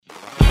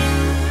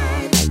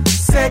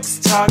Sex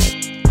Talk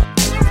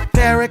with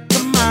Erica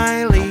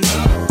Miley.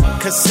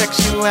 'Cause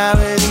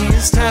sexuality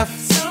is tough.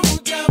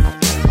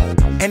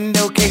 And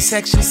okay,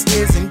 sex just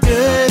isn't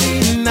good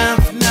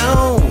enough.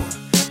 No.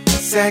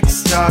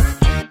 Sex Talk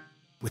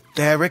with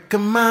Erica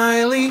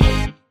Miley.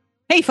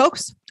 Hey,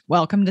 folks.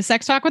 Welcome to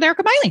Sex Talk with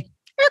Erica Miley.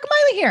 Erica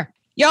Miley here.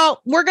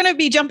 Y'all, we're going to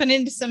be jumping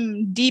into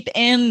some deep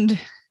end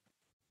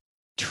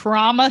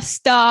trauma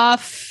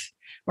stuff.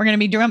 We're going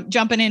to be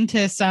jumping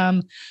into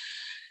some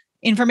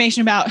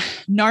information about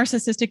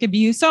narcissistic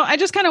abuse. So I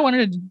just kind of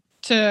wanted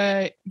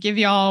to give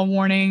y'all a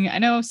warning. I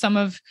know some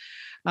of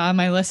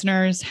my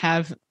listeners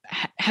have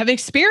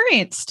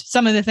experienced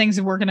some of the things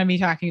that we're going to be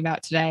talking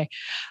about today.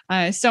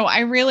 So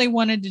I really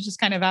wanted to just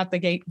kind of out the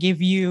gate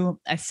give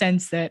you a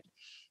sense that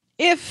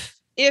if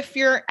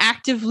you're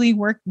actively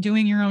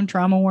doing your own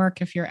trauma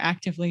work, if you're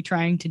actively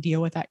trying to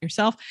deal with that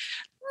yourself,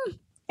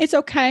 it's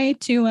okay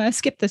to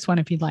skip this one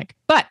if you'd like.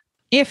 But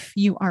if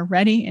you are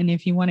ready and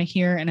if you want to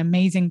hear an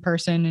amazing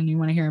person and you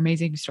want to hear an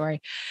amazing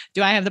story,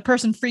 do I have the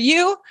person for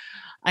you?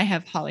 I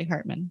have Holly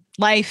Hartman,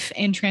 life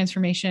and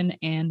transformation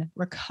and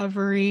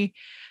recovery,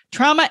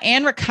 trauma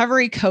and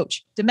recovery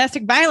coach,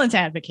 domestic violence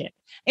advocate,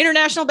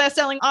 international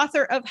best-selling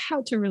author of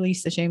How to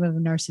Release the Shame of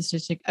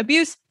Narcissistic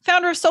Abuse,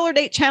 founder of Solar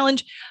Date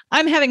Challenge.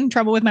 I'm having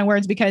trouble with my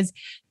words because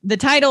the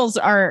titles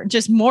are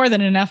just more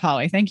than enough,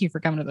 Holly. Thank you for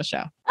coming to the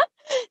show.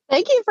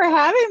 Thank you for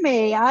having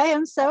me. I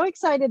am so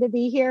excited to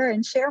be here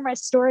and share my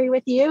story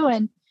with you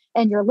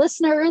and your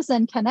listeners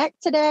and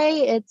connect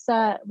today. It's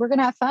we're going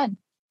to have fun.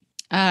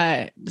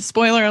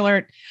 Spoiler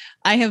alert.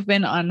 I have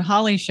been on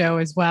Holly's show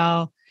as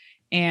well.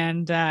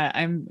 And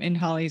I'm in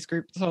Holly's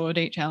group Solo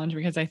Date Challenge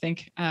because I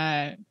think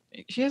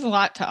she has a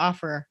lot to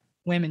offer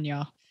women,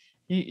 y'all.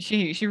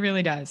 She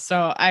really does.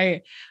 So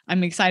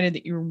I'm excited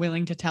that you're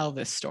willing to tell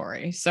this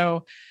story.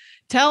 So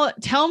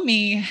tell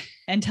me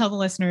and tell the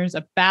listeners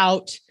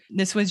about,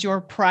 this was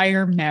your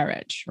prior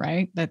marriage,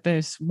 right? That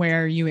this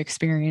where you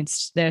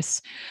experienced this.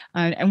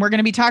 And we're going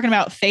to be talking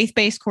about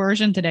faith-based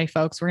coercion today,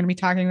 folks. We're going to be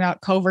talking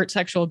about covert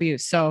sexual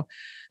abuse. So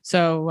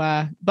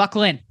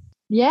buckle in.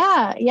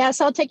 Yeah.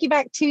 So I'll take you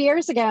back 2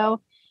 years ago.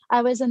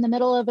 I was in the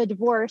middle of a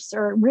divorce,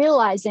 or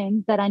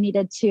realizing that I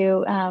needed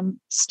to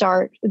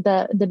start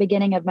the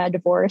beginning of my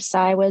divorce.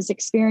 I was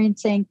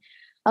experiencing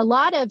a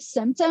lot of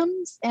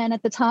symptoms. And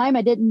at the time,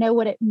 I didn't know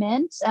what it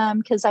meant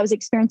because I was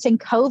experiencing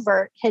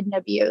covert hidden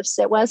abuse.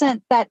 It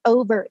wasn't that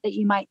overt that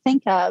you might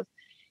think of.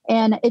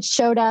 And it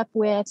showed up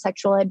with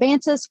sexual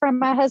advances from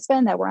my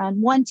husband that were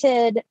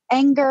unwanted,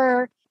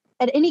 anger.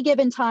 At any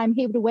given time,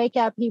 he would wake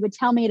up, he would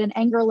tell me at an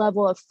anger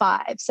level of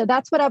 5. So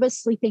that's what I was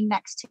sleeping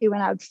next to,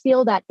 and I would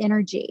feel that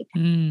energy.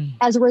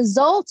 As a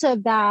result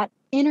of that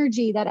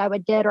energy that I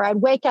would get, or I'd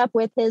wake up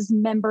with his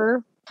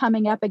member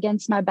coming up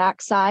against my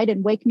backside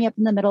and wake me up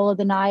in the middle of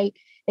the night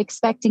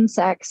expecting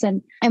sex.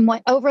 And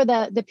what over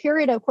the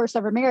period, of course,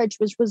 of our marriage,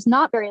 which was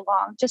not very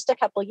long, just a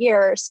couple of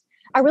years,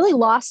 I really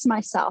lost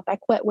myself. I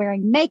quit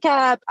wearing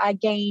makeup. I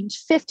gained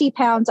 50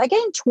 pounds. I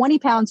gained 20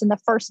 pounds in the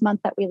first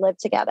month that we lived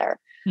together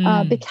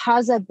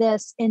because of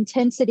this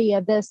intensity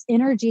of this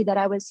energy that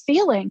I was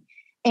feeling.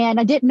 And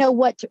I didn't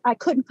know I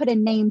couldn't put a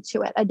name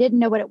to it. I didn't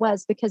know what it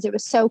was because it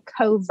was so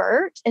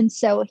covert and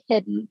so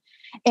hidden.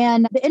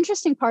 And the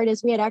interesting part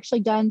is we had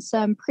actually done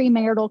some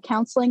premarital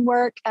counseling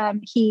work.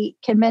 He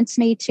convinced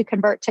me to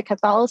convert to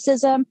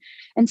Catholicism.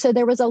 And so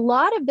there was a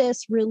lot of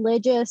this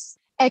religious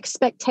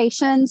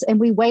expectations, and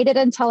we waited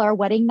until our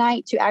wedding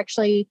night to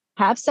actually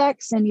have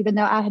sex. And even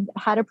though I had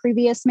had a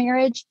previous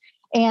marriage,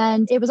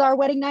 and it was our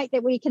wedding night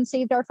that we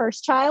conceived our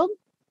first child.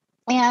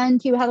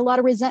 And he had a lot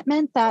of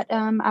resentment that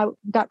I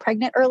got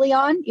pregnant early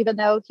on, even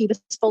though he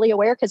was fully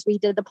aware because we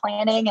did the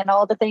planning and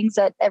all the things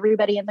that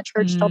everybody in the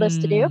church told us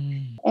to do.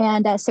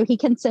 And so he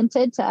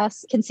consented to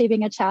us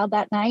conceiving a child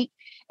that night.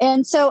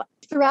 And so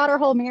throughout our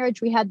whole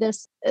marriage, we had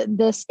this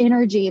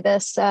energy,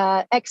 this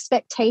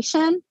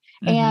expectation.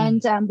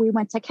 And we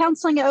went to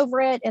counseling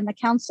over it, and the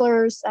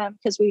counselors,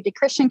 because we did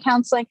Christian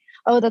counseling,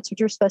 that's what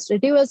you're supposed to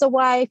do as a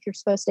wife. You're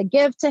supposed to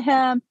give to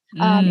him.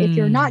 If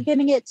you're not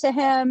giving it to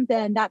him,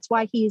 then that's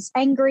why he's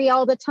angry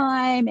all the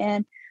time.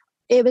 And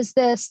it was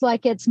this,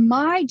 like, it's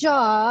my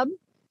job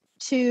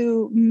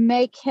to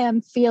make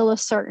him feel a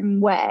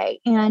certain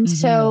way. And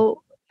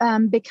so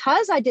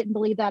because I didn't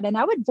believe that, and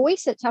I would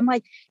voice it, I'm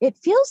like, it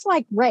feels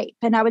like rape.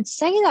 And I would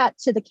say that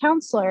to the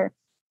counselor.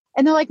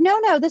 And they're like,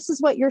 no, this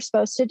is what you're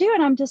supposed to do.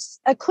 And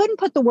I couldn't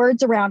put the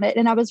words around it.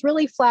 And I was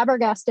really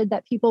flabbergasted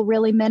that people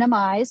really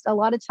minimized a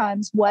lot of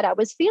times what I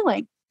was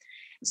feeling.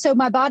 So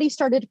my body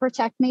started to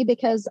protect me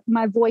because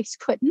my voice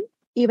couldn't,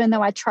 even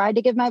though I tried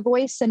to give my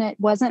voice and it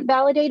wasn't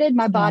validated,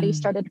 my body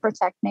started to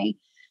protect me.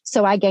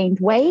 So I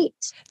gained weight.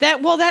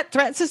 That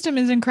threat system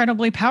is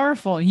incredibly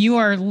powerful. You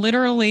are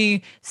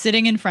literally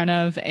sitting in front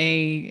of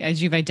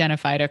as you've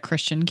identified, a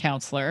Christian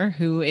counselor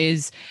who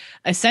is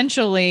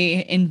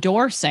essentially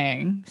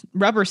endorsing,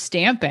 rubber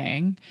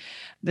stamping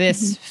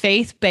this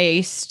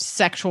faith-based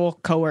sexual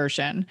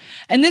coercion.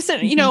 And this,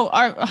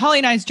 our Holly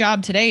and I's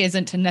job today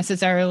isn't to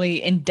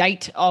necessarily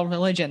indict all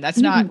religion. That's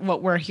not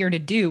what we're here to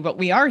do, but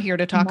we are here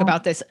to talk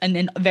about this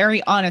in a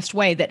very honest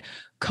way, that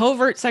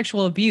covert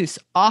sexual abuse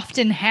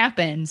often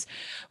happens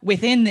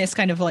within this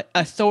kind of like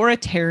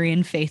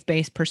authoritarian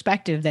faith-based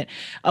perspective that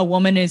a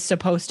woman is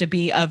supposed to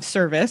be of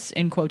service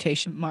in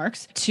quotation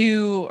marks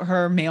to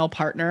her male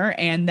partner,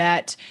 and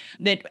that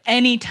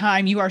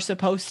anytime you are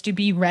supposed to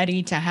be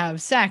ready to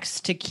have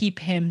sex to keep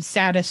him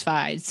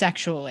satisfied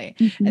sexually,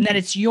 and that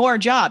it's your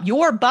job,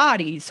 your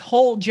body's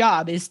whole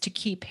job is to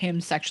keep him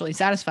sexually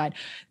satisfied.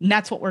 And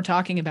that's what we're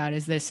talking about,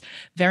 is this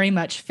very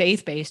much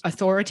faith-based,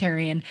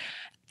 authoritarian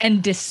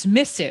and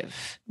dismissive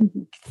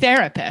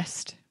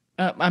therapist.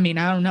 I mean,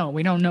 I don't know.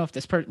 We don't know if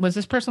was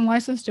this person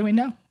licensed? Do we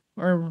know?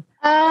 Or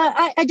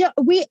I don't.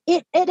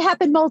 It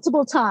happened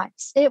multiple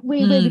times.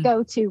 We would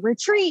go to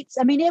retreats.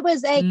 I mean, it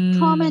was a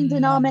common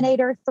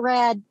denominator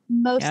thread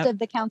most of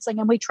the counseling,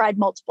 and we tried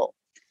multiple.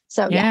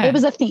 So yeah, it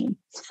was a theme.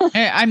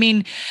 I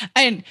mean,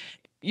 and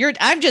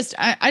I just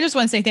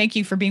want to say thank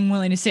you for being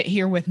willing to sit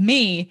here with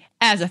me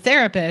as a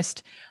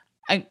therapist.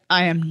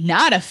 I am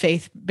not a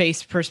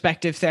faith-based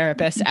perspective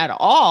therapist at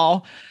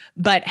all,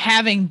 but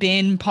having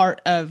been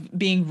part of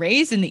being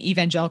raised in the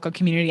evangelical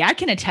community, I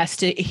can attest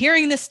to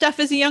hearing this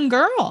stuff as a young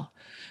girl,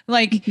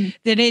 like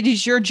that it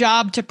is your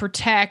job to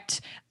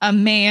protect a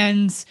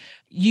man's,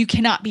 you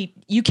cannot be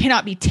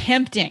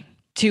tempting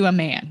to a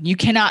man. You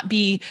cannot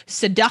be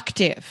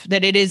seductive,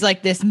 that it is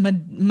like this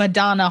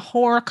Madonna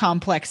horror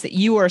complex that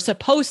you are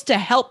supposed to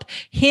help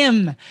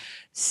him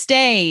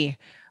stay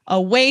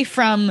away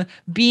from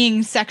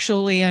being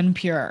sexually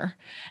impure.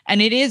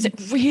 And it is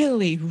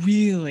really,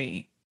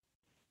 really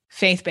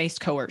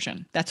faith-based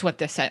coercion. That's what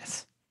this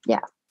is.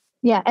 Yeah.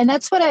 Yeah. And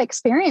that's what I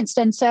experienced.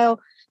 And so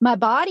my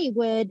body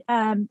would,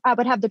 I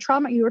would have the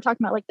trauma. You were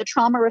talking about like the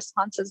trauma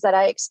responses that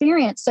I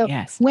experienced. So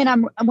when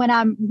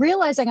I'm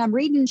realizing, I'm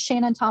reading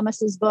Shannon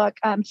Thomas's book,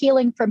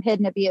 Healing from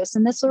Hidden Abuse.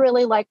 And this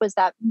really was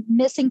that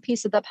missing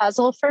piece of the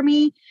puzzle for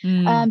me,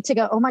 to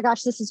go, oh my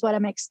gosh, this is what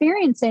I'm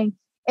experiencing.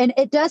 And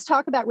it does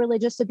talk about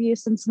religious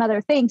abuse and some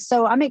other things.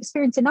 So I'm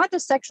experiencing not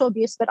just sexual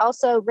abuse, but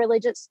also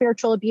religious,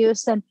 spiritual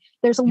abuse. And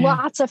there's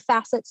lots of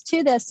facets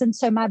to this. And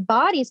so my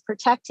body's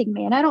protecting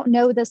me. And I don't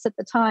know this at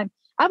the time.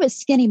 I was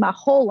skinny my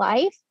whole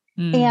life.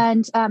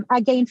 And I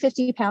gained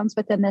 50 pounds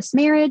within this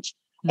marriage.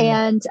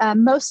 And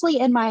mostly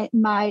in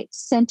my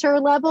center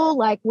level,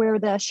 like where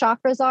the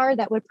chakras are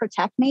that would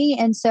protect me.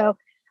 And so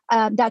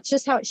that's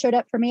just how it showed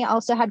up for me. I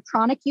also had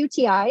chronic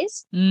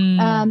UTIs,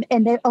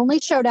 and they only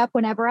showed up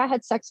whenever I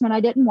had sex when I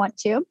didn't want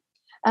to.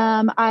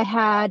 I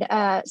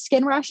had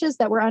skin rashes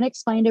that were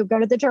unexplained. I would go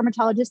to the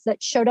dermatologist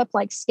that showed up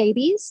like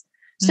scabies.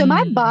 So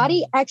my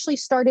body actually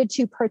started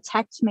to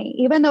protect me,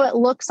 even though it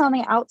looks on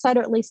the outside,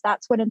 or at least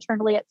that's what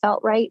internally it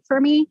felt right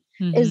for me,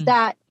 is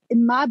that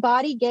my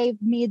body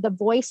gave me the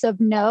voice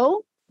of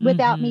no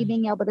without me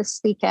being able to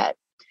speak it.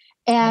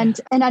 And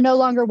I no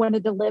longer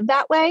wanted to live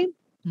that way.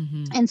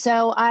 And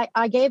so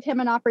I gave him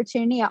an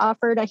opportunity. I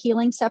offered a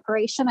healing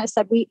separation. I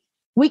said,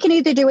 we can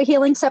either do a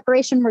healing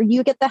separation where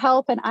you get the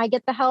help and I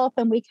get the help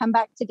and we come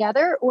back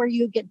together, or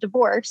you get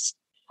divorced.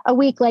 A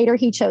week later,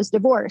 he chose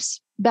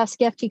divorce. Best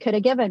gift he could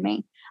have given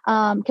me,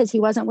 because he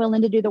wasn't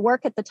willing to do the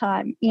work at the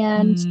time.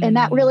 And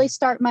that really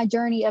started my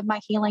journey, of my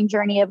healing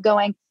journey of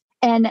going.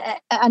 And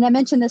I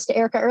mentioned this to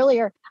Erica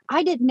earlier.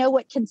 I didn't know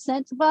what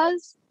consent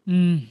was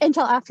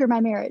until after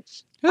my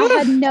marriage. I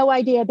had no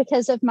idea,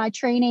 because of my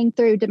training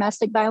through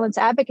domestic violence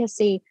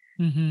advocacy.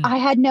 I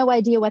had no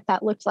idea what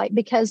that looked like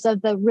because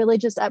of the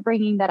religious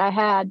upbringing that I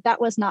had.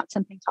 That was not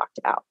something talked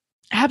about.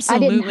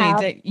 Absolutely. I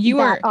didn't have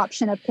that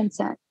option of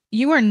consent.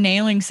 You are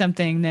nailing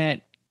something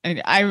that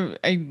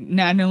I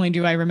not only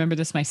do I remember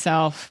this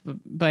myself,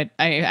 but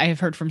I have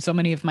heard from so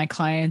many of my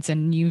clients,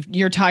 and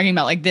you're talking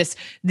about like this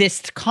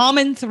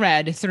common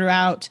thread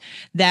throughout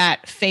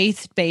that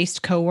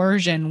faith-based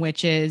coercion,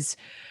 which is,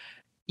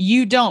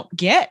 you don't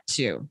get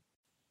to.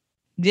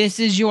 This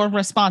is your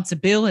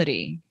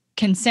responsibility.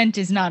 Consent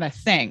is not a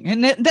thing.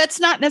 And that's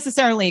not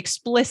necessarily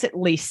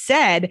explicitly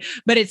said,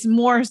 but it's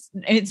more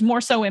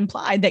so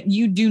implied that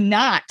you do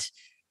not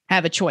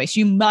have a choice.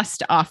 You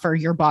must offer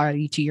your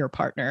body to your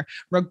partner,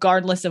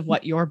 regardless of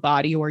what your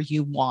body or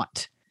you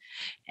want.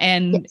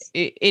 And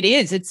it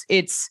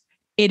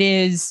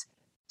is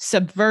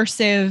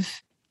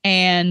subversive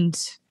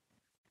and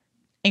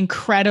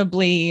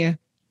incredibly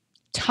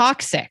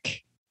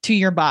toxic to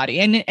your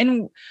body.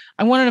 And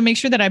I wanted to make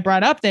sure that I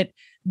brought up that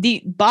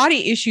the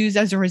body issues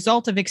as a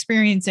result of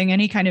experiencing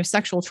any kind of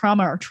sexual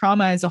trauma or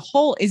trauma as a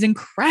whole is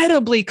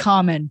incredibly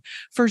common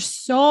for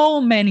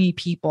so many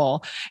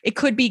people. It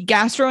could be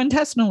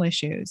gastrointestinal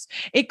issues.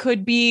 It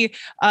could be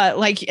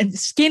like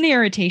skin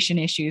irritation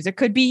issues. It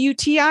could be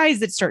UTIs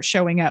that start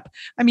showing up.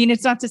 I mean,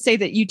 it's not to say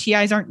that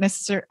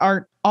UTIs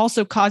aren't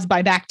also caused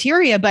by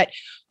bacteria, but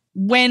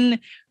when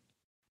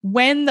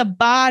the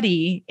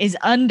body is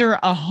under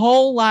a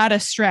whole lot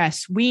of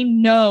stress, we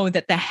know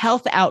that the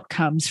health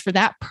outcomes for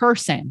that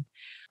person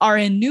are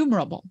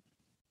innumerable.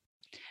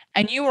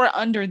 And you were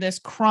under this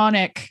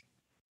chronic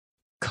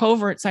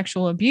covert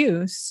sexual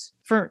abuse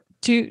for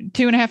two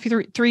and a half,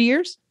 3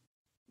 years?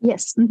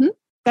 Yes.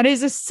 That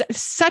is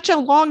such a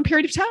long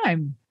period of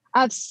time.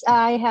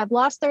 I have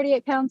lost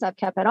 38 pounds. I've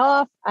kept it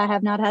off. I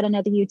have not had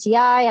another UTI.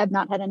 I've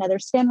not had another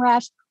skin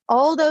rash.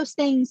 All those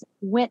things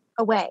went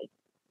away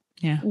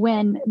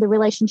when the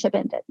relationship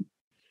ended.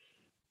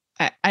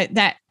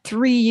 That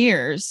 3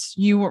 years,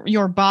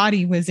 your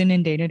body was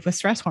inundated with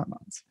stress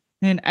hormones.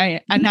 And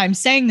I'm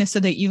saying this so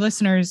that you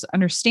listeners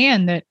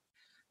understand that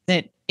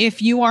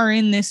if you are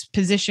in this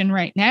position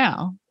right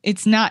now,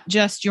 it's not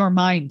just your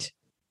mind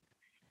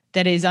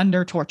that is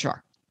under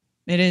torture.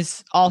 It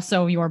is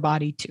also your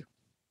body too.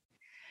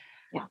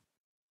 Yeah.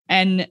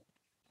 And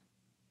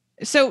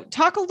so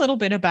talk a little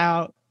bit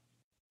about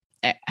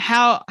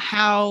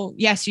how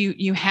yes,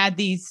 you had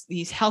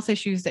these health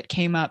issues that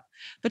came up,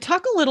 but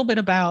talk a little bit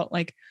about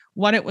like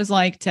what it was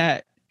like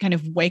to kind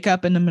of wake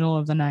up in the middle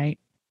of the night.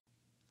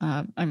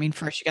 I mean,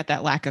 first you got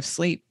that lack of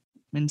sleep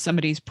and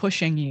somebody's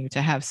pushing you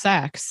to have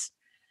sex.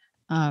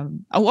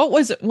 What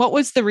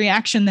was the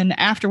reaction then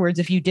afterwards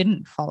if you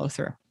didn't follow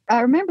through?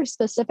 I remember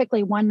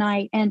specifically one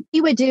night, and he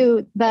would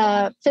do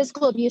the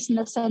physical abuse in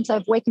the sense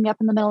of waking me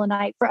up in the middle of the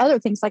night for other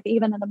things, like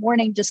even in the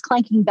morning, just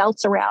clanking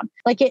belts around.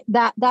 Like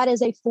that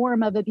is a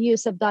form of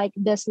abuse of like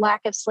this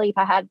lack of sleep.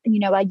 I had,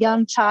 a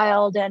young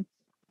child, and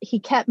he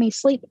kept me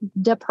sleep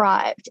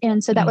deprived.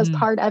 And so that was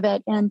part of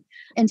it. And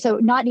so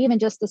not even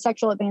just the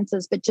sexual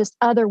advances, but just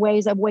other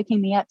ways of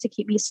waking me up to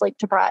keep me sleep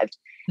deprived.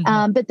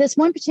 But this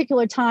one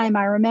particular time,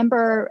 I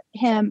remember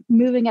him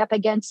moving up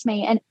against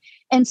me.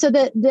 And so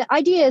the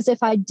idea is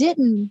if I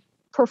didn't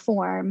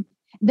perform,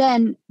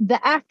 then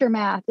the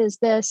aftermath is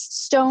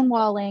this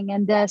stonewalling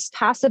and this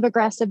passive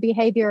aggressive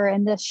behavior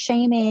and this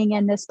shaming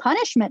and this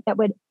punishment that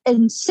would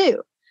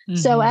ensue.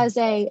 So as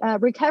a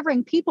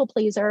recovering people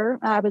pleaser,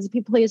 I was a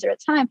people pleaser at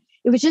the time,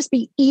 it would just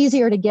be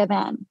easier to give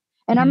in.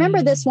 And I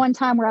remember this one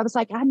time where I was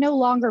like, I no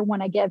longer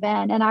want to give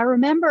in. And I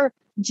remember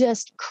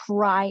just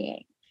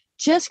crying.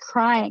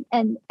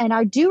 And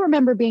I do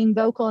remember being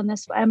vocal in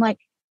this way. I'm like,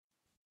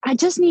 I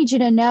just need you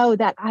to know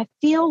that I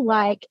feel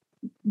like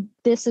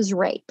this is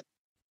rape.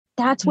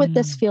 That's what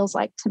this feels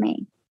like to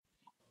me.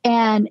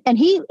 And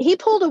he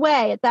pulled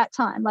away at that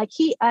time. Like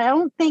I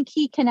don't think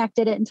he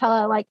connected it until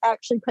I like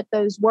actually put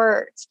those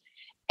words.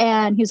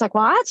 And he was like,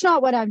 well, that's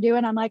not what I'm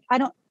doing. I'm like,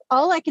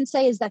 all I can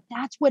say is that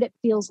that's what it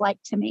feels like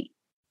to me.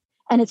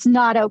 And it's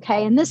not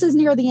okay. And this is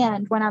near the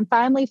end when I'm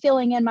finally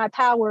feeling in my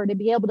power to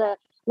be able to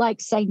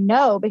like say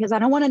no, because I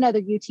don't want another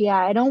UTI.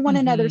 I don't want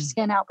another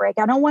skin outbreak.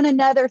 I don't want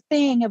another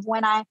thing of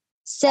when I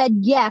said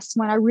yes,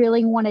 when I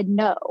really wanted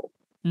no.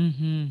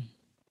 And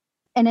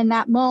in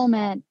that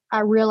moment, I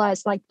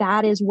realized like,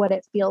 that is what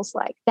it feels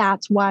like.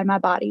 That's why my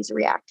body's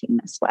reacting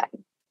this way.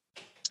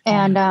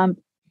 And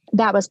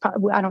that was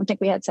probably, I don't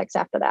think we had sex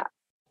after that.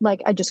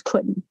 Like, I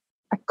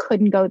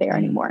couldn't go there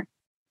anymore.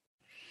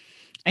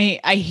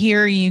 I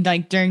hear you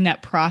like during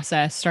that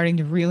process, starting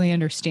to really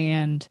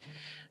understand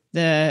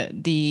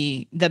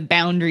the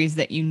boundaries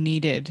that you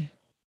needed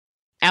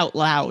out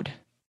loud.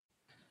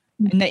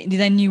 And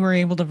then you were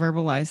able to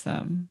verbalize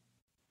them.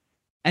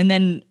 And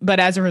then, but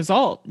as a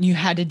result, you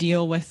had to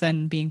deal with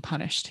then being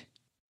punished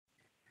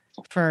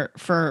for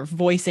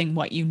voicing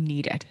what you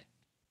needed.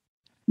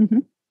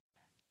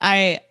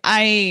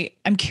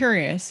 I'm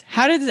curious,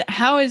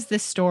 how is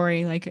this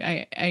story? Like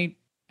I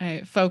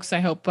folks, I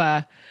hope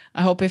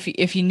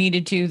if you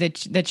needed to,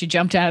 that you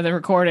jumped out of the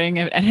recording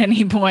at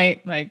any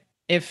point, like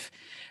if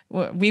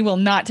we will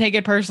not take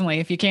it personally,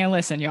 if you can't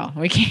listen, y'all,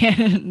 we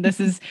can't, this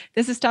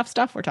is tough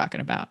stuff we're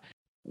talking about.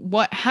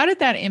 How did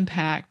that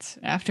impact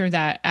after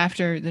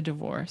the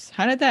divorce?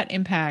 How did that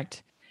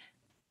impact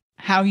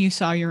how you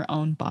saw your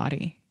own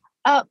body?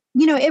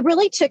 It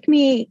really took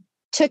me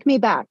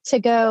back to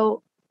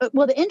go.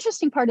 Well, the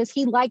interesting part is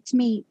he liked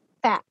me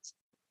fat.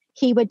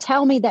 He would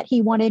tell me that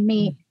he wanted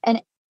me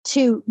and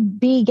to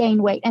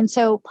gain weight. And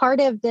so part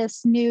of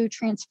this new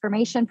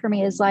transformation for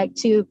me is like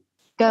to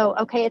go,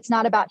 okay, it's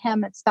not about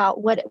him. It's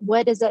about what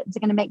is it? Is it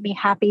going to make me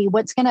happy?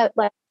 What's going to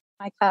let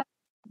my cup?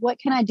 What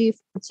can I do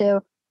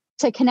to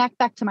connect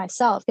back to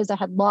myself? Because I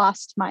had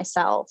lost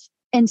myself.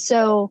 And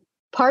so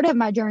part of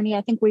my journey,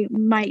 I think we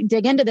might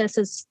dig into this,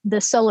 is the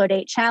solo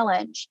date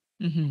challenge.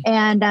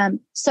 And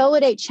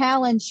solo date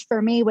challenge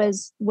for me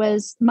was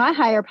my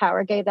higher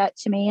power gave that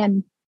to me.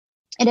 And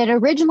it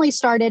originally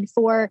started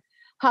for,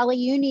 Holly,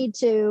 you need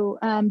to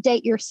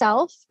date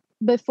yourself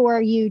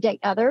before you date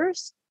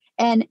others.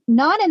 And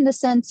not in the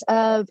sense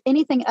of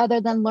anything other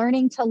than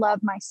learning to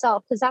love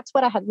myself, because that's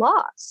what I had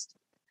lost.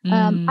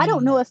 I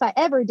don't know if I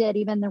ever did,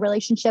 even the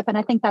relationship. And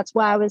I think that's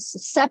why I was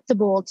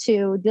susceptible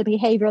to the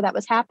behavior that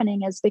was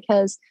happening, is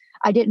because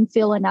I didn't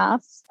feel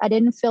enough. I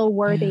didn't feel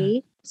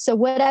worthy. So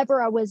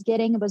whatever I was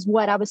getting was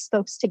what I was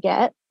supposed to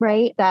get,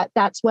 right?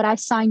 That's what I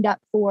signed up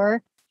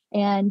for.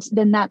 And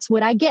then that's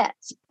what I get.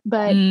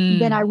 But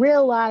then I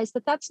realized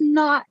that that's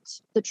not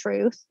the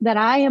truth, that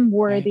I am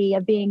worthy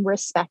of being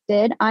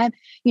respected. I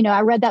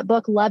read that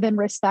book, Love and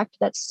Respect,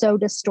 that's so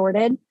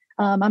distorted.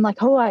 I'm like,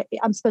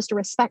 I'm supposed to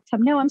respect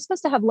him. No, I'm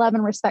supposed to have love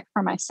and respect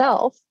for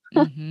myself.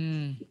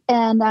 And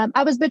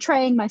I was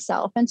betraying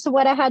myself. And so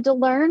what I had to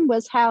learn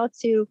was how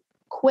to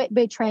quit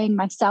betraying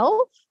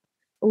myself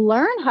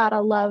learn how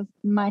to love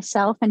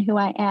myself and who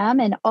I am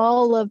and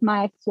all of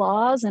my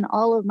flaws and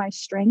all of my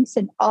strengths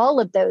and all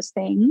of those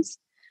things.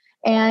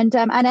 And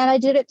I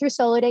did it through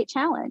Solo Date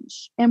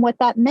Challenge. And what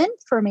that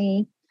meant for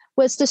me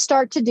was to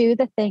start to do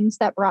the things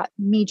that brought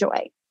me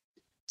joy,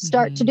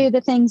 start to do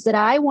the things that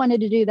I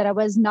wanted to do that I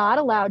was not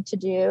allowed to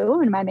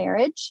do in my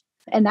marriage.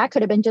 And that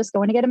could have been just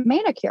going to get a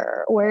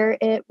manicure, or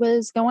it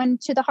was going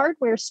to the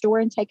hardware store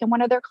and taking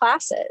one of their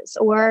classes,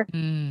 or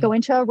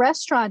going to a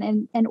restaurant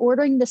and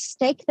ordering the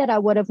steak that I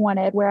would have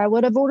wanted, where I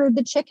would have ordered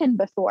the chicken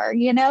before,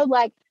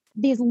 like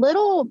these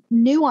little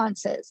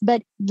nuances.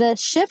 But the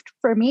shift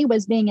for me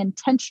was being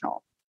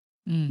intentional,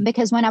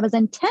 because when I was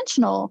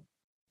intentional,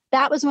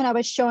 that was when I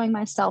was showing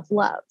myself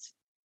love,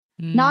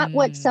 not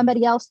what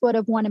somebody else would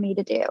have wanted me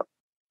to do,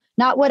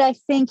 not what I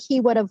think he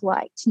would have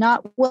liked,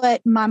 not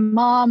what my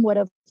mom would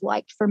have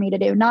liked for me to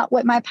do, not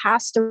what my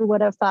pastor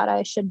would have thought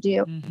I should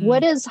do. What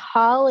does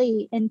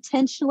Holly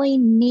intentionally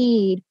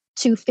need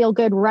to feel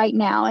good right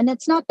now? And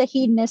it's not the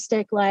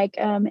hedonistic,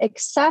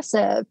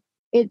 excessive.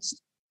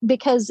 It's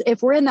because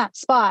if we're in that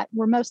spot,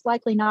 we're most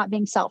likely not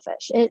being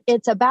selfish.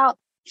 It's about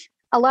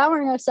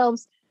allowing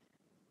ourselves.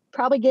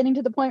 Probably getting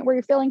to the point where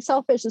you're feeling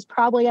selfish is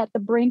probably at the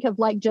brink of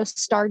just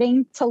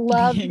starting to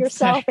love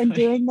yourself and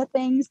doing the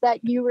things that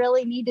you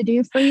really need to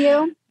do for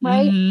you.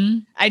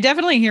 Right. I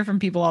definitely hear from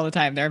people all the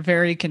time. They're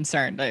very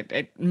concerned.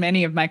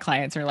 Many of my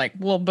clients are like,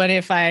 well, but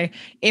if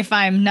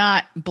I'm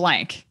not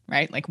blank,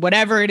 right? Like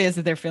whatever it is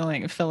that they're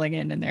filling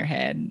in their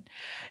head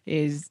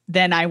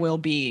then I will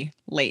be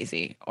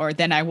lazy, or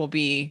then I will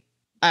be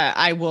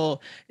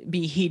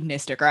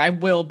hedonistic, or I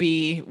will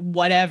be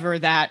whatever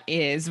that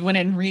is, when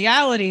in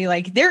reality,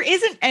 there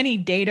isn't any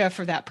data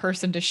for that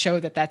person to show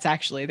that that's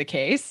actually the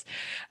case.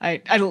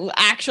 I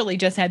actually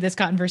just had this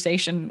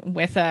conversation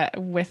with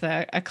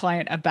a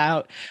client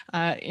about,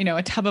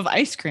 a tub of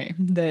ice cream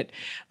that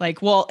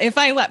well, if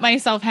I let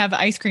myself have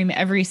ice cream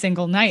every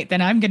single night,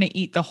 then I'm going to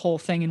eat the whole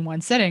thing in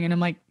one sitting. And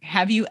I'm like,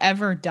 have you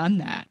ever done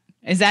that?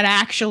 Is that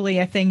actually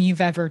a thing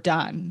you've ever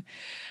done?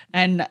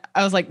 And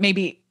I was like,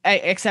 maybe,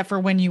 except for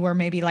when you were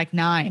maybe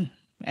 9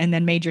 and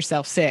then made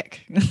yourself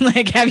sick. Do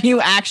you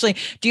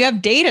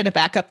have data to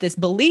back up this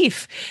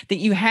belief that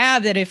you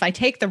have that if I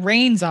take the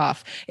reins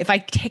off, if I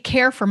take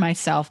care for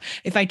myself,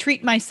 if I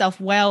treat myself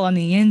well on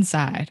the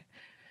inside,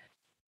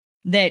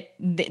 that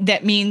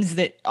means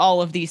that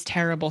all of these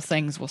terrible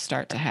things will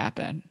start to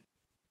happen?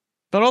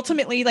 But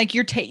ultimately,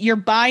 you're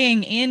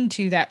buying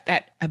into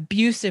that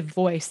abusive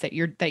voice that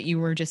you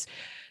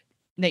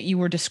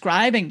were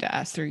describing to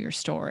us through your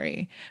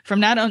story, from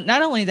not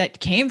only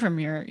that came from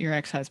your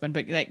ex-husband,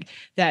 but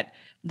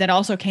that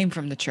also came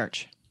from the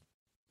church.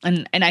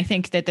 And I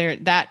think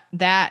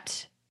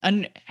that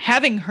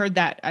having heard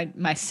that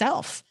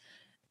myself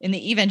in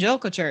the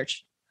evangelical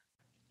church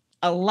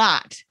a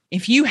lot,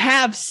 if you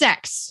have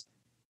sex,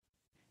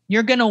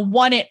 you're going to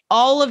want it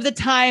all of the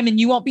time, and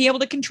you won't be able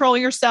to control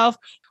yourself,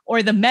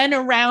 or the men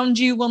around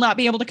you will not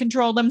be able to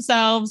control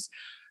themselves.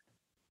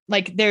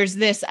 There's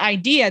this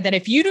idea that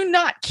if you do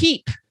not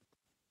keep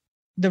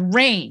the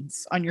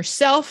reins on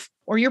yourself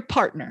or your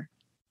partner,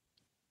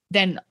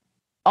 then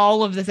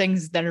all of the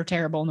things that are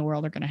terrible in the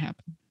world are going to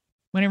happen.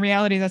 When in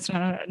reality, that's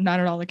not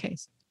at all the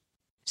case.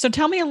 So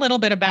tell me a little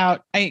bit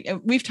about,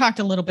 we've talked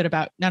a little bit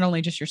about not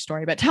only just your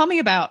story, but tell me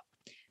about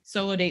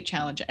Solo Date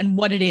Challenge and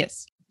what it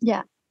is.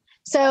 Yeah.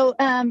 So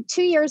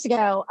 2 years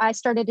ago, I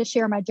started to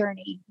share my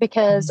journey,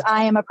 because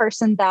I am a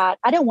person that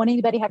I don't want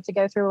anybody to have to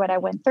go through what I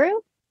went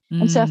through.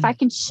 And so if I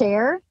can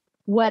share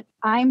what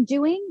I'm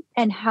doing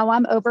and how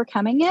I'm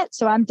overcoming it.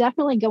 So I'm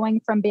definitely going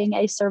from being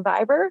a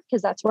survivor,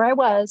 because that's where I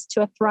was,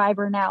 to a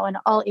thriver now in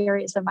all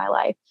areas of my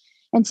life.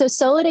 And so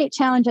Solo Date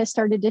Challenge, I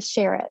started to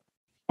share it.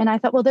 And I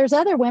thought, well, there's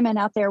other women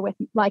out there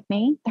like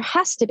me. There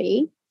has to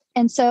be.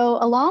 And so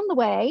along the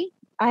way,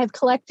 I have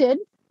collected,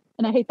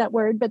 and I hate that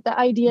word, but the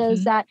idea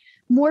is that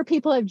more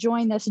people have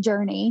joined this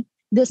journey,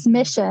 this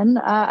mission,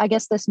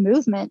 this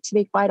movement, to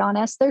be quite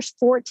honest. There's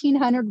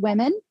 1,400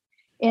 women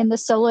in the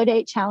Solo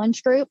Date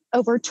Challenge group,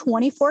 over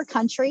 24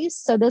 countries.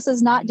 So this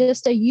is not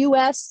just a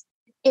US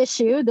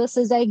issue. This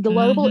is a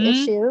global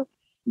issue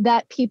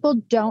that people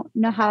don't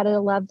know how to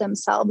love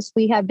themselves.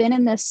 We have been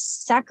in this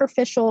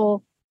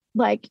sacrificial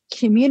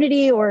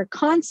community or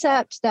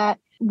concept that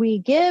we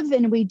give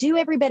and we do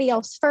everybody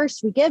else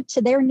first. We give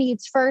to their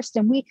needs first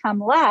and we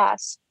come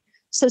last.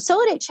 So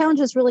Solo Date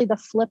Challenge is really the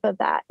flip of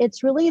that.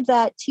 It's really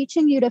that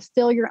teaching you to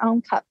fill your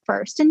own cup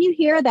first. And you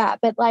hear that,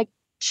 but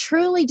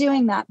truly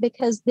doing that,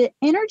 because the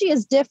energy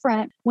is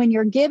different when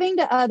you're giving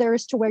to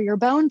others to where you're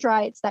bone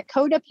dry. It's that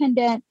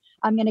codependent,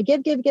 I'm going to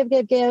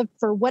give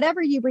for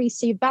whatever you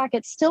receive back.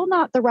 It's still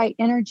not the right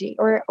energy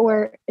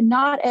or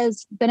not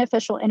as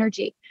beneficial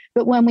energy.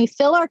 But when we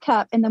fill our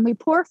cup and then we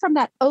pour from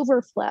that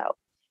overflow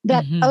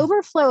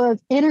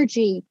of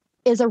energy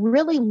is a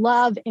really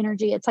love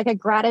energy. It's like a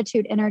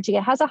gratitude energy.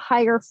 It has a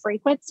higher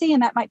frequency,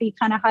 and that might be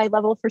kind of high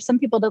level for some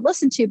people to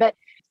listen to, but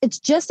it's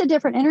just a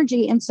different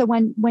energy. And so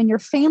when your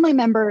family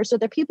members or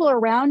the people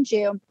around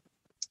you,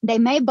 they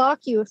may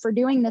balk you for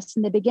doing this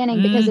in the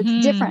beginning because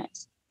it's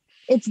different.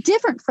 it's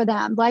different for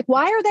them. Like,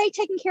 why are they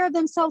taking care of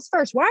themselves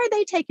first? Why are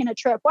they taking a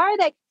trip? Why are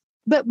they?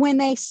 But when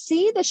they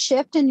see the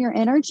shift in your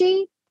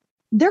energy,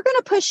 they're going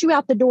to push you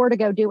out the door to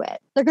go do it.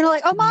 They're going to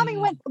like, oh, mommy,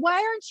 why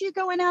aren't you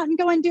going out and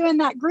going doing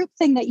that group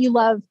thing that you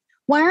love?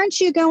 Why aren't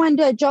you going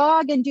to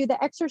jog and do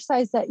the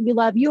exercise that you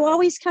love? You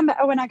always come back.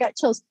 Oh, and I got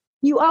chills.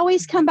 You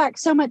always come back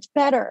so much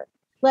better.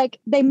 Like,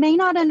 they may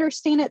not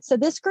understand it. So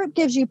this group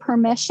gives you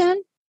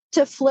permission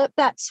to flip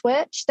that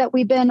switch that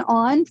we've been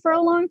on for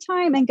a long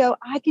time and go,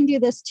 I can do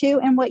this too.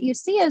 And what you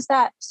see is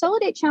that Solo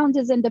Date Challenge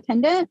is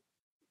independent,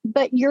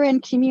 but you're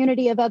in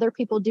community of other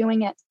people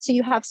doing it. So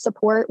you have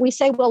support. We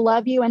say we'll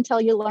love you until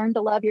you learn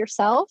to love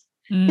yourself,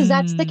 because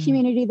that's the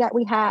community that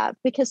we have,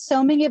 because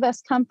so many of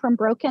us come from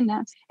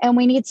brokenness and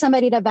we need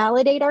somebody to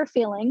validate our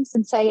feelings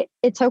and say,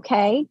 it's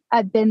okay.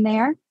 I've been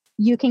there.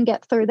 You can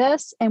get through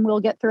this and we'll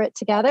get through it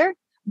together.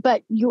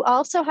 But you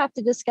also have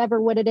to discover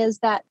what it is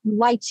that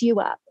lights you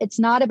up. It's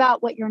not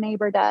about what your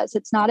neighbor does.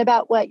 It's not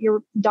about what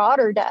your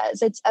daughter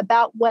does. It's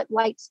about what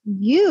lights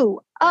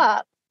you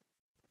up.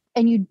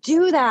 And you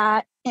do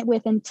that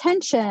with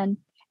intention,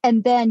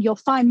 and then you'll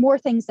find more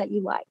things that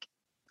you like.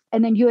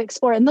 And then you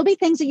explore, and there'll be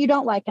things that you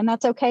don't like, and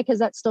that's okay, because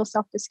that's still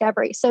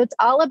self-discovery. So it's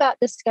all about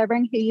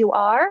discovering who you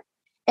are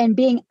and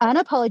being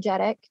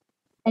unapologetic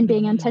and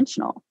being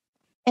intentional.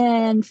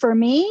 And for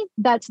me,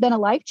 that's been a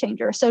life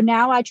changer. So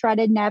now I try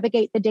to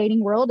navigate the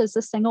dating world as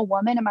a single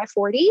woman in my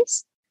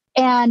 40s,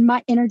 and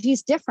my energy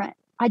is different.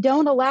 I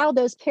don't allow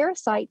those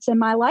parasites in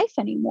my life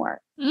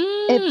anymore.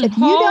 If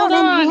you don't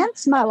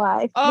enhance my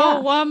life.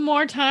 One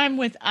more time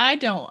with, I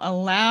don't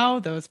allow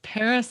those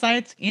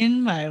parasites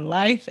in my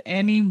life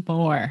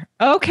anymore.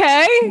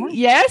 Okay. Yeah.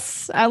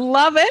 Yes. I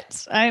love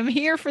it. I'm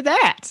here for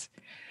that.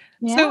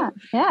 Yeah. So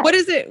what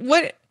is it?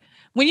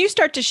 When you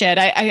start to shed,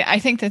 I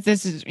think that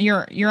this is,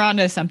 you're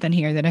onto something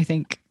here that I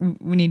think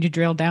we need to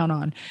drill down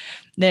on,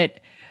 that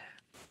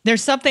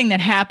there's something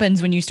that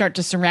happens when you start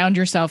to surround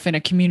yourself in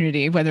a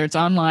community, whether it's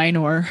online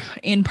or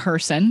in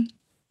person.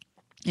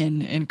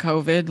 In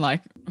COVID, like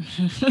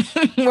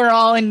we're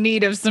all in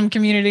need of some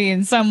community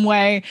in some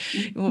way,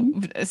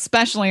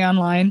 especially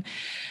online.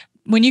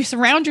 When you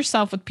surround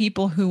yourself with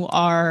people who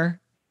are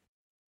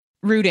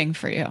rooting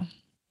for you,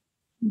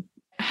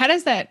 how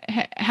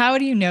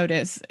do you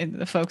notice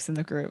the folks in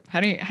the group? How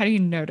do you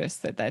notice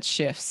that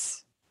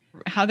shifts,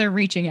 how they're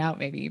reaching out,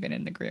 maybe even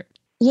in the group?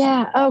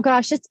 Yeah. Oh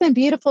gosh, it's been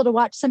beautiful to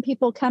watch some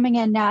people coming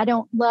in. Now, I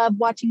don't love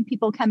watching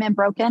people come in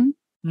broken,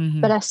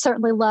 but I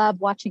certainly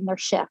love watching their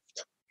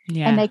shift.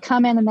 Yeah. And they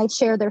come in and they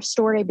share their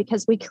story,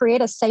 because we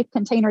create a safe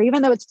container.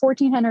 Even though it's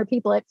 1,400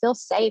 people, it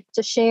feels safe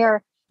to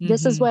share.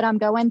 This is what I'm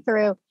going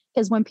through.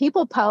 Because when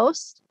people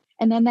post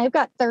and then they've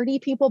got 30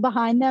 people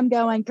behind them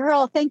going,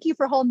 girl, thank you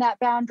for holding that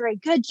boundary.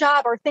 Good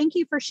job. Or thank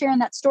you for sharing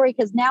that story,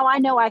 because now I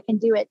know I can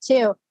do it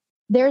too.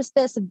 There's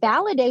this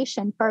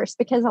validation first,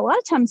 because a lot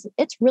of times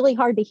it's really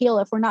hard to heal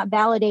if we're not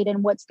validated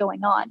in what's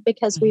going on,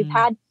 because we've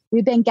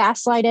been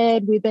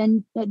gaslighted,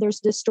 there's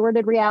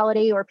distorted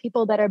reality, or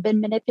people that have been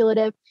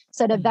manipulative.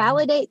 So to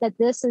validate that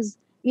this is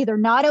either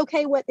not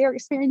okay what they're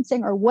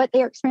experiencing, or what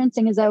they're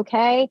experiencing is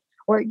okay,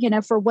 or,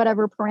 for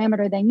whatever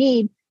parameter they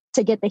need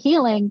to get the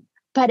healing,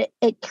 but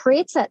it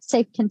creates that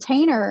safe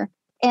container.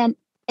 And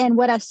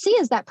what I see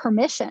is that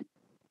permission.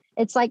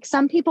 It's like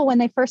some people, when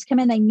they first come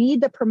in, they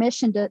need the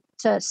permission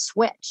to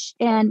switch,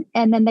 and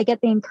then they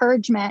get the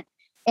encouragement.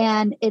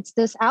 And it's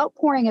this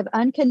outpouring of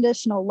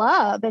unconditional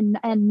love and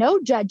no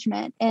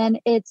judgment. And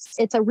it's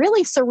a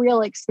really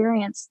surreal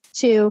experience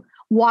to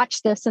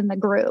watch this in the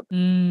group,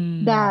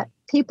 that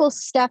people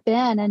step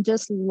in and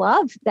just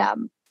love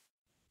them.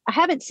 I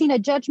haven't seen a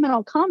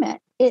judgmental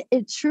comment.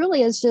 It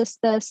truly is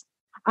just this,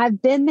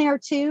 I've been there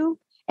too,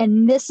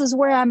 and this is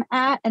where I'm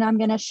at, and I'm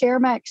going to share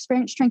my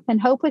experience, strength,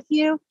 and hope with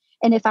you.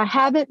 And if I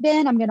haven't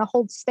been, I'm going to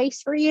hold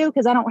space for you,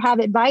 because I don't have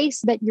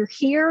advice, but you're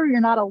here,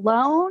 you're not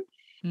alone.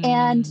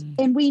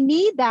 And we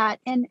need that.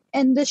 And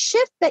the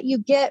shift that you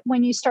get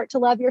when you start to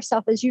love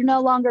yourself is you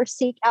no longer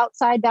seek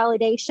outside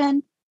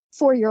validation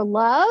for your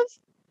love,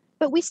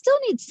 but we still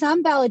need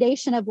some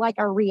validation of like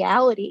our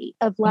reality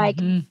of like,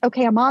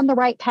 okay, I'm on the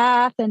right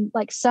path, and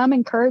like some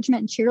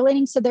encouragement and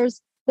cheerleading. So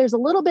there's a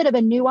little bit of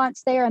a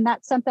nuance there. And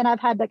that's something I've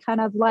had to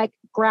kind of like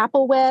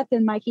grapple with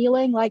in my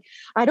healing. Like,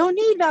 I don't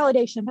need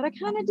validation, but I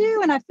kind of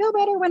do. And I feel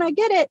better when I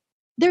get it.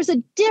 There's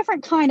a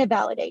different kind of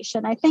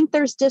validation. I think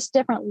there's just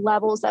different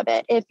levels of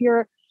it. If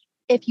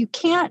you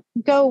can't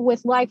go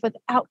with life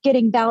without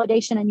getting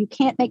validation, and you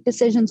can't make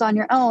decisions on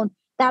your own,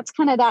 that's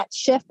kind of that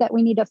shift that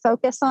we need to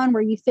focus on,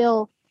 where you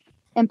feel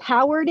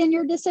empowered in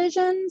your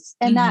decisions,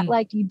 and that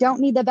like you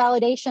don't need the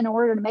validation in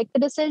order to make the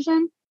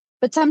decision.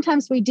 But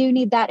sometimes we do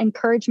need that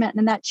encouragement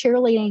and that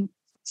cheerleading,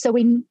 so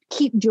we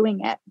keep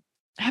doing it.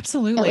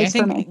 Absolutely.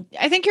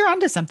 I think you're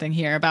onto something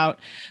here about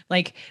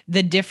like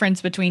the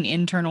difference between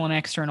internal and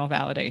external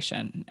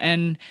validation.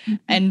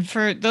 And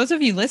for those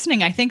of you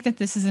listening, I think that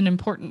this is an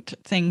important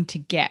thing to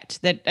get,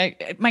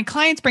 that my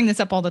clients bring this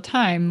up all the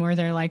time, where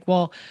they're like,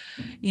 well,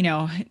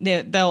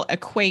 they'll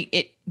equate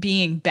it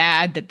being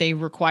bad that they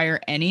require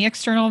any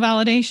external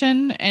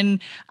validation.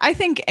 And I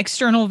think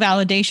external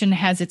validation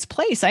has its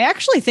place. I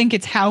actually think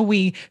it's how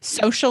we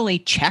socially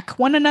check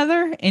one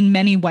another in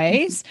many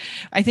ways.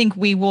 I think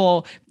we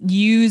will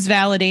use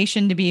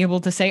validation to be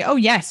able to say, oh,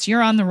 yes,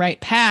 you're on the right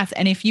path.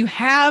 And if you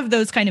have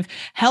those kind of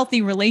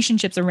healthy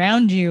relationships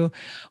around you,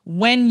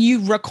 when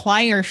you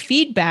require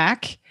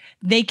feedback,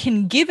 they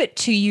can give it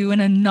to you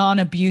in a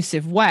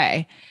non-abusive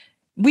way.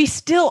 We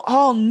still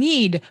all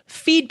need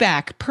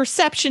feedback,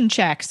 perception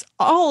checks,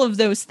 all of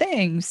those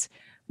things.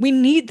 We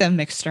need them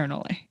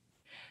externally.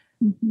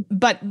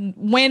 But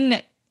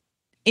when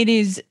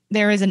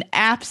there is an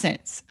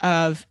absence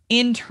of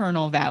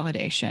internal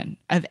validation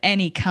of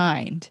any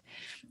kind,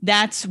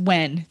 that's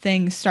when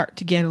things start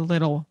to get a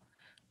little,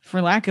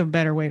 for lack of a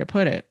better way to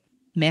put it,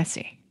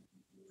 messy.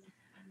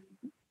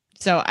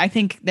 So I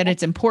think that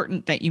it's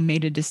important that you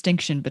made a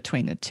distinction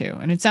between the two.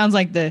 And it sounds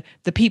like the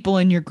people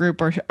in your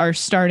group are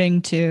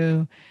starting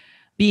to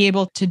be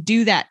able to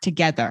do that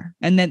together.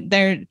 And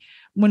that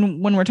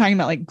when we're talking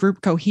about like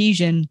group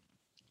cohesion,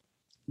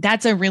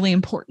 that's a really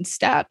important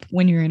step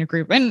when you're in a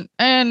group.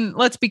 And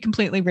let's be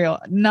completely real,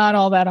 not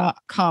all that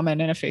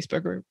common in a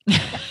Facebook group.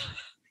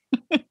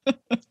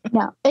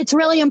 No, it's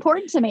really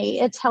important to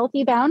me. It's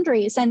healthy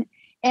boundaries. And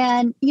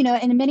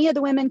many of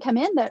the women come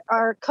in that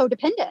are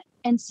codependent.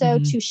 And so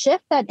to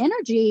shift that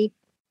energy,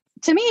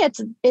 to me,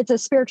 it's a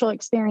spiritual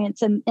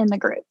experience in the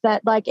group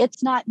that like,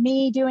 it's not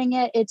me doing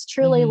it. It's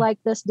truly like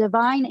this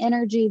divine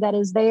energy that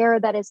is there,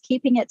 that is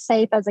keeping it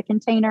safe as a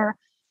container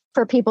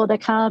for people to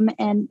come.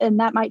 And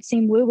that might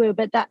seem woo woo,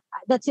 but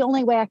that's the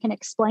only way I can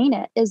explain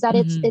it, is that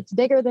it's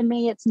bigger than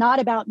me. It's not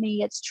about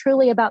me. It's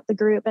truly about the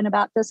group and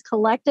about this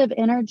collective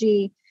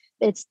energy.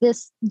 It's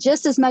this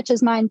just as much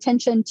as my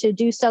intention to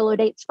do solo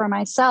dates for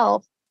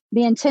myself.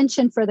 The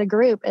intention for the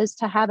group is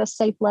to have a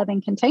safe, loving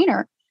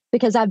container,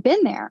 because I've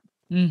been there.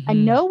 I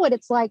know what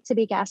it's like to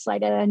be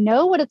gaslighted. I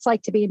know what it's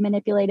like to be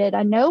manipulated.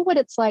 I know what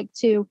it's like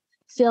to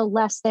feel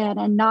less than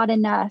and not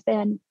enough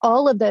and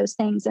all of those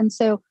things. And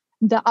so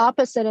the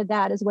opposite of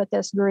that is what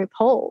this group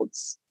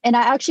holds. And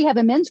I actually have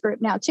a men's group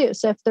now too.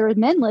 So if there are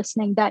men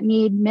listening that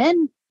need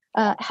men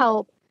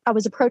help, I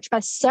was approached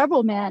by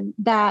several men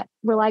that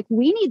were like,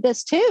 we need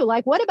this too.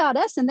 Like, what about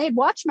us? And they'd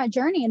watched my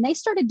journey and they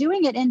started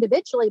doing it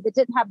individually, but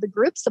didn't have the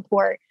group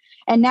support.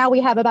 And now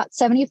we have about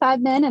 75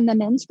 men in the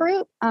men's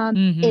group.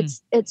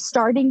 It's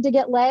starting to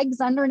get legs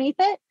underneath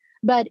it,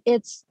 but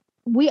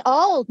we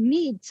all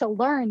need to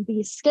learn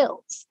these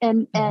skills.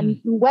 And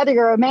whether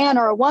you're a man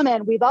or a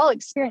woman, we've all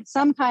experienced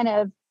some kind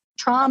of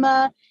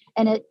trauma,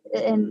 and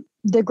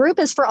the group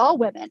is for all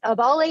women of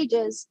all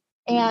ages.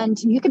 And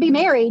you could be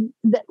married.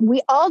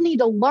 We all need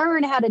to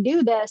learn how to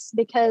do this,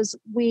 because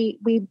we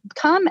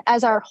come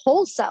as our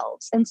whole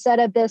selves instead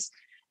of this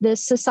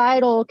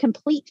societal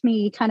complete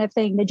me kind of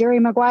thing. The Jerry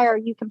Maguire,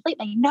 you complete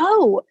me.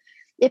 No,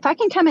 if I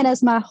can come in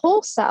as my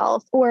whole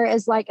self, or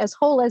as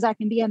whole as I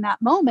can be in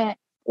that moment,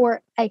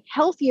 or a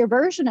healthier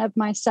version of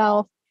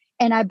myself,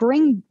 and I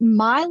bring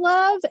my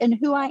love and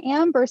who I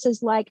am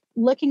versus like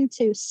looking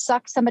to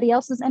suck somebody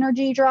else's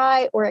energy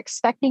dry or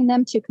expecting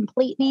them to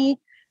complete me.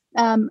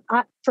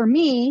 For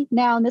me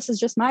now, and this is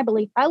just my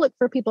belief, I look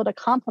for people to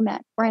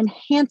complement or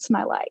enhance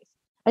my life.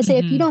 I say,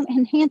 if you don't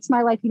enhance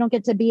my life, you don't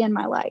get to be in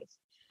my life.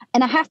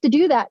 And I have to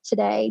do that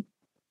today,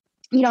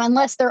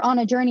 unless they're on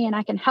a journey and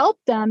I can help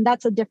them,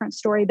 that's a different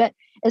story. But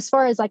as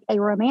far as like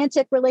a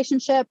romantic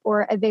relationship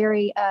or a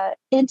very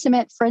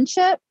intimate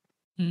friendship,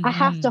 I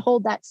have to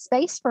hold that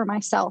space for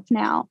myself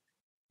now,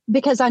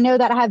 because I know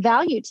that I have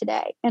value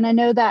today, and I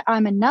know that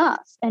I'm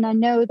enough. And I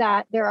know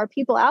that there are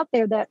people out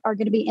there that are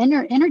going to be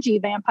energy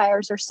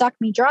vampires or suck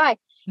me dry.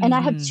 And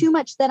I have too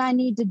much that I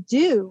need to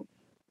do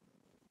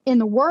in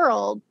the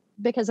world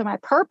because of my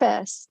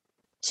purpose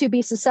to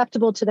be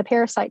susceptible to the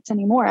parasites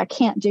anymore. I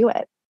can't do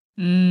it.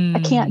 I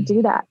can't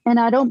do that. And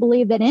I don't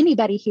believe that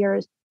anybody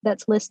here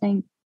that's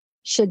listening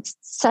should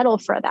settle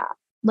for that.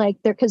 Like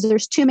because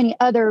there's too many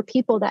other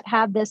people that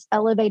have this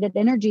elevated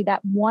energy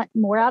that want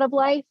more out of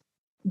life,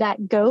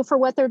 that go for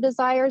what their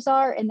desires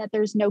are, and that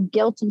there's no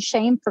guilt and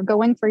shame for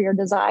going for your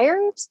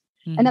desires,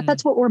 and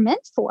that's what we're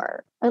meant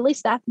for. At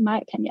least that's my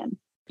opinion.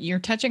 You're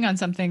touching on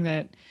something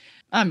that,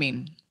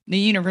 the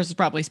universe is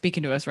probably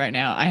speaking to us right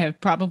now. I have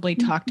probably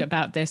talked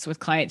about this with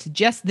clients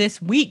just this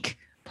week,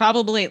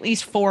 probably at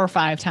least 4 or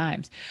 5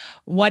 times.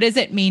 What does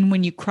it mean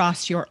when you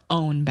cross your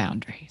own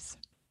boundaries?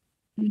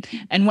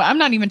 And I'm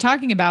not even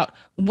talking about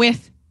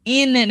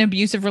within an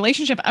abusive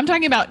relationship. I'm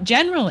talking about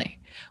generally.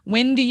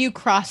 When do you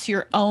cross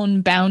your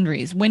own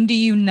boundaries? When do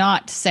you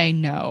not say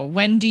no?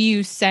 When do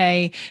you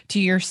say to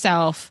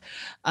yourself,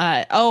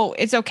 oh,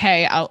 it's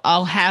okay,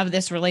 I'll have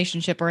this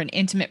relationship or an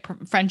intimate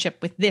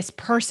friendship with this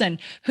person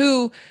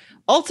who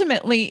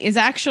ultimately is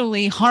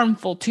actually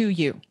harmful to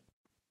you?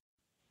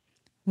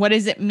 What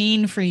does it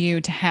mean for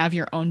you to have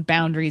your own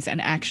boundaries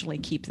and actually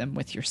keep them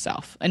with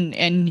yourself?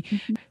 And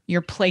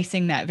you're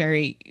placing that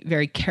very,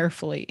 very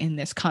carefully in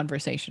this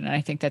conversation. And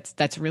I think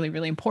that's really,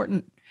 really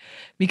important,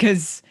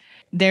 because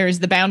there's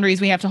the boundaries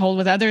we have to hold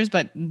with others,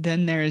 but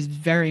then there's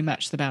very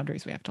much the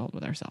boundaries we have to hold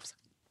with ourselves.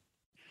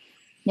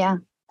 Yeah,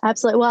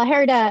 absolutely. Well, I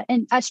heard,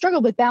 and I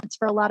struggled with balance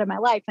for a lot of my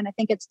life. And I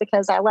think it's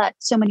because I let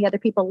so many other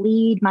people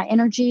lead my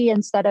energy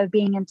instead of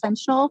being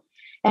intentional.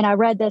 And I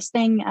read this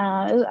thing,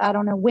 I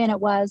don't know when it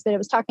was, but it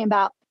was talking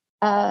about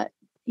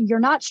you're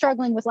not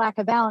struggling with lack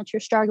of balance. You're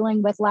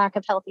struggling with lack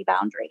of healthy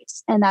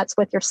boundaries. And that's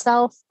with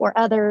yourself or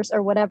others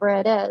or whatever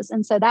it is.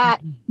 And so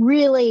that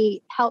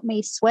really helped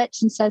me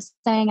switch instead of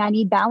saying I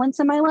need balance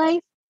in my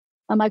life.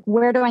 I'm like,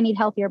 where do I need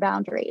healthier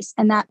boundaries?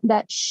 And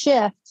that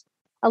shift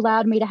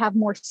allowed me to have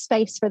more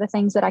space for the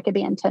things that I could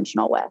be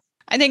intentional with.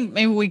 I think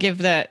maybe we give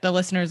the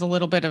listeners a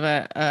little bit of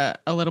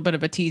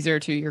a teaser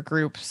to your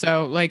group.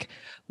 So like,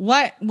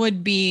 what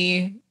would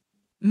be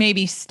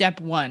maybe step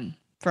one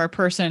for a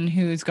person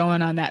who's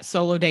going on that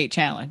solo date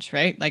challenge,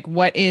 right? Like,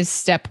 what is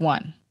step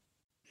one?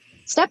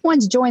 Step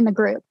one's join the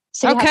group.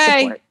 So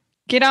okay.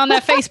 Get on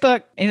that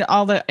Facebook and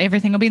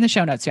everything will be in the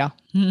show notes, y'all.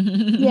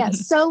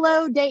 Yes.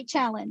 Solo date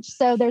challenge.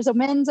 So there's a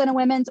men's and a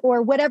women's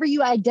or whatever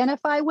you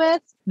identify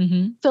with,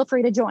 feel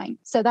free to join.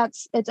 So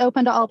it's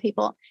open to all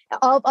people,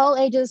 all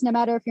ages, no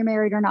matter if you're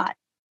married or not.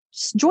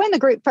 Just join the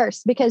group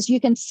first because you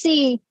can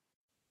see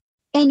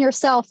in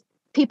yourself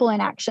people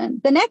in action.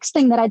 The next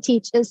thing that I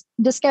teach is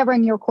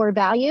discovering your core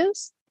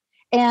values.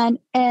 And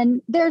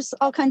there's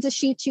all kinds of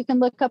sheets you can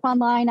look up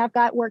online. I've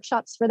got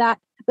workshops for that.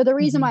 But the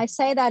reason why I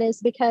say that is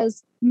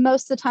because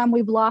most of the time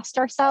we've lost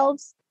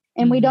ourselves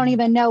and we don't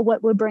even know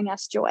what would bring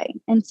us joy.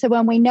 And so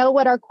when we know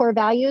what our core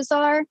values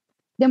are,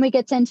 then we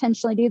get to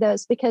intentionally do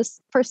those,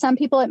 because for some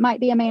people it might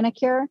be a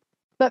manicure,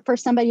 but for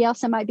somebody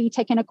else, it might be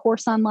taking a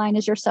course online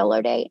as your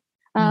solo date.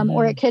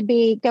 Or it could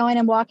be going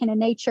and walking in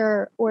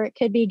nature, or it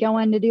could be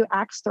going to do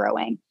axe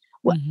throwing,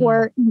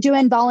 or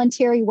doing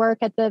voluntary work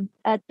at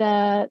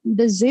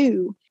the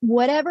zoo.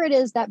 Whatever it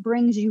is that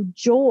brings you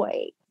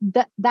joy,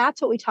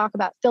 that's what we talk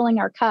about, filling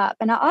our cup.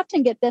 And I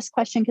often get this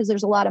question because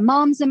there's a lot of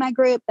moms in my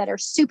group that are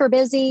super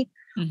busy.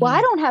 Well,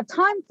 I don't have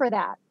time for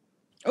that.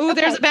 Oh,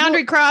 there's a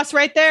boundary cross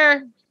right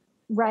there.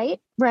 Right.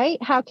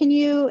 How can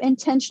you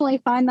intentionally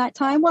find that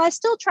time? Well, I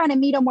still try to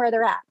meet them where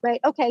they're at. Right.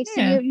 Okay.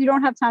 So you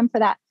don't have time for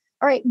that.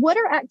 All right. What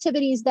are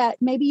activities that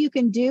maybe you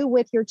can do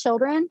with your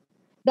children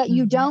that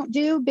you don't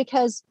do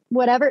because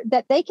whatever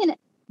that they can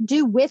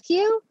do with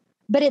you,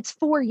 but it's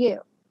for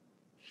you?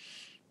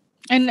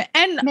 And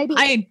maybe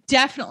I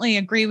definitely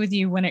agree with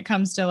you when it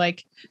comes to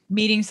like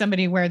meeting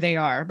somebody where they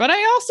are. But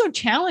I also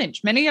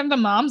challenge many of the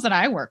moms that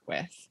I work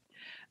with,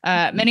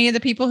 many of the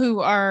people who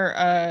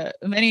are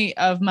many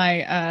of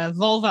my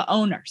vulva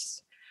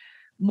owners.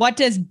 What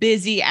does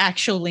busy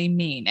actually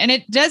mean? And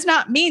it does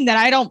not mean that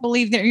I don't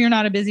believe that you're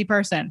not a busy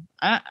person.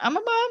 I'm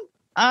a mom.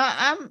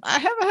 I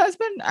have a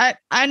husband.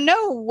 I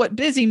know what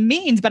busy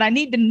means, but I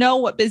need to know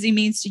what busy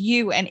means to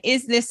you. And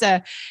is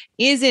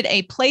it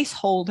a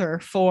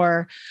placeholder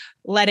for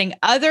letting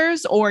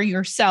others or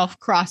yourself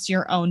cross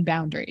your own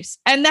boundaries?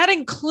 And that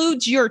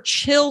includes your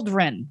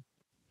children.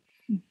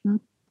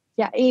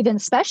 Yeah, even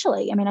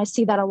especially. I mean, I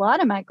see that a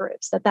lot in my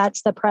groups,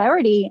 that's the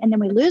priority. And then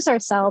we lose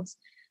ourselves.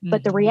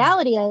 But the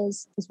reality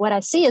is what I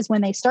see is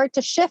when they start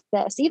to shift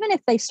this, even if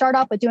they start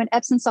off with doing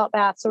Epsom salt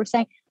baths or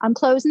saying, I'm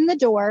closing the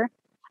door,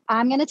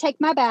 I'm going to take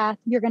my bath.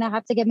 You're going to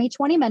have to give me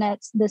 20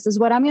 minutes. This is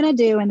what I'm going to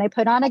do. And they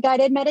put on a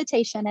guided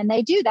meditation and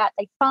they do that.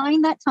 They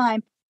find that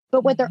time.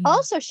 But what they're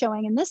also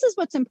showing, and this is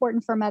what's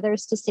important for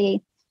mothers to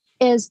see,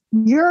 is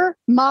you're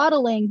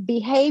modeling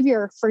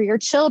behavior for your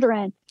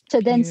children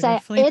to then say,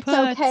 it's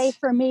okay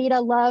for me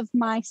to love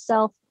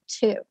myself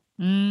too.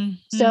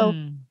 So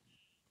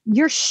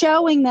you're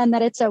showing them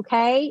that it's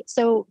okay.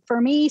 So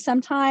for me,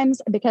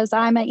 sometimes because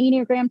I'm an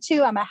Enneagram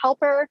 2, I'm a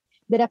helper,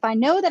 that if I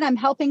know that I'm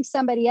helping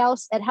somebody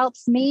else, it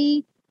helps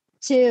me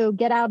to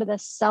get out of the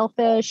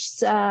selfish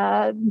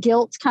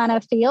guilt kind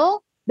of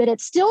feel, but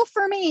it's still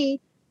for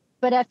me.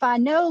 But if I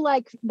know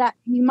like that,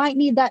 you might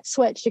need that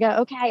switch to go,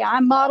 okay,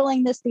 I'm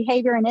modeling this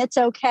behavior and it's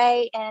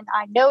okay. And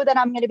I know that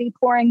I'm going to be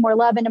pouring more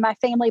love into my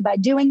family by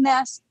doing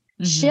this.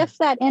 Shift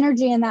that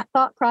energy and that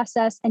thought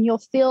process, and you'll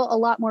feel a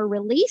lot more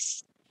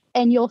release.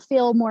 And you'll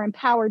feel more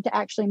empowered to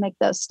actually make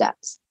those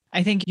steps.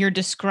 I think you're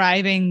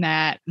describing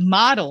that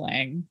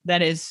modeling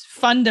that is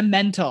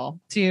fundamental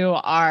to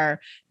our,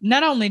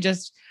 not only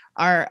just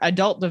our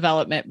adult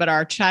development, but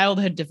our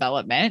childhood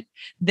development,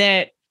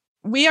 that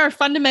we are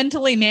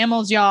fundamentally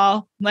mammals,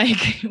 y'all. Like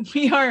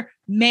we are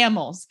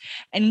mammals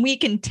and we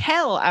can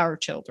tell our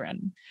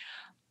children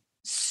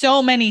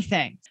so many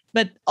things,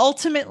 but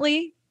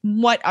ultimately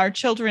what our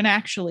children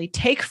actually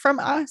take from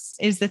us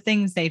is the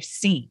things they've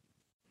seen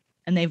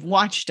and they've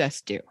watched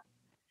us do.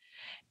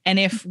 And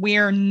if we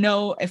are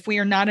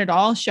not at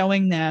all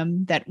showing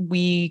them that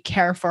we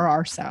care for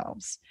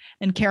ourselves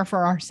and care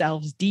for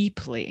ourselves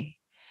deeply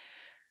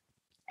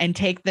and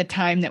take the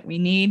time that we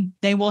need,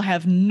 they will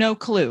have no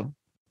clue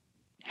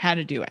how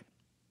to do it.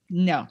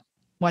 No,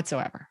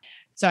 whatsoever.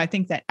 So I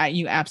think that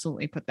you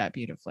absolutely put that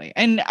beautifully.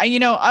 And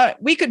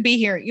we could be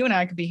here. You and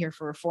I could be here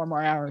for 4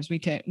 more hours. We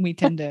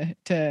tend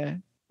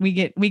to we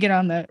get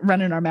on the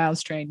running our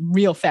mouths train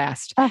real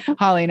fast.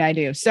 Holly and I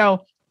do.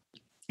 So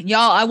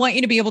Y'all, I want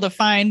you to be able to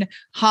find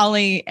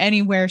Holly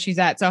anywhere she's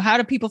at. So how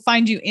do people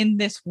find you in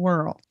this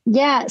world?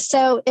 Yeah.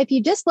 So if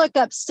you just look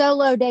up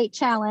Solo Date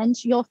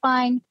Challenge,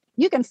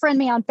 you can friend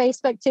me on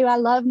Facebook too. I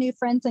love new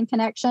friends and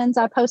connections.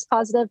 I post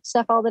positive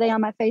stuff all the day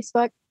on my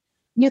Facebook.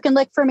 You can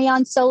look for me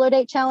on Solo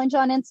Date Challenge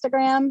on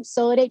Instagram,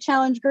 Solo Date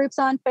Challenge groups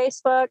on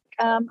Facebook.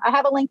 I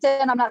have a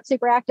LinkedIn. I'm not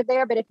super active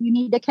there, but if you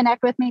need to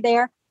connect with me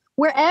there,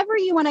 wherever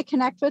you want to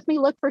connect with me,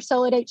 look for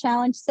Solo Date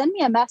Challenge. Send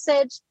me a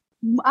message.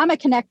 I'm a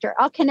connector.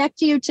 I'll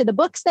connect you to the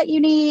books that you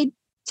need,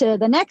 to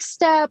the next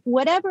step,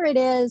 whatever it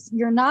is.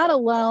 You're not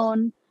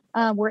alone.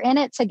 We're in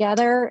it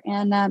together.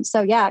 And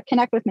so, yeah,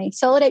 connect with me.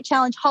 Solo Date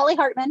Challenge, Holly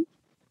Hartman.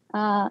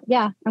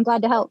 Yeah, I'm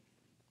glad to help.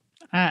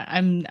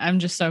 I'm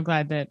just so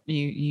glad that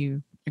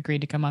you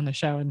agreed to come on the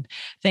show, and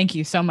thank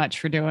you so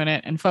much for doing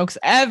it. And folks,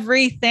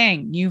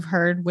 everything you've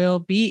heard will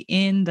be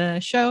in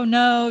the show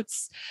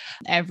notes.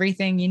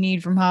 Everything you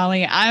need from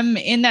Holly. I'm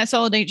in that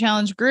Solo Date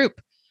Challenge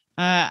group.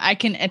 I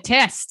can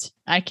attest.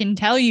 I can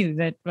tell you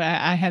that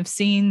I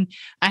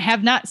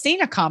have not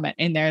seen a comment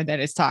in there that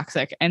is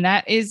toxic, and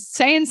that is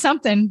saying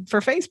something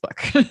for Facebook.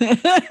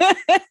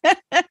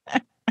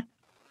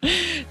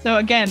 So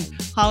again,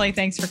 Holly,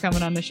 thanks for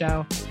coming on the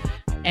show.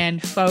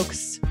 And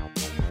folks,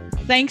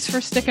 thanks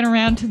for sticking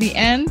around to the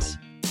end.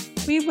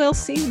 We will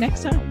see you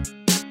next time.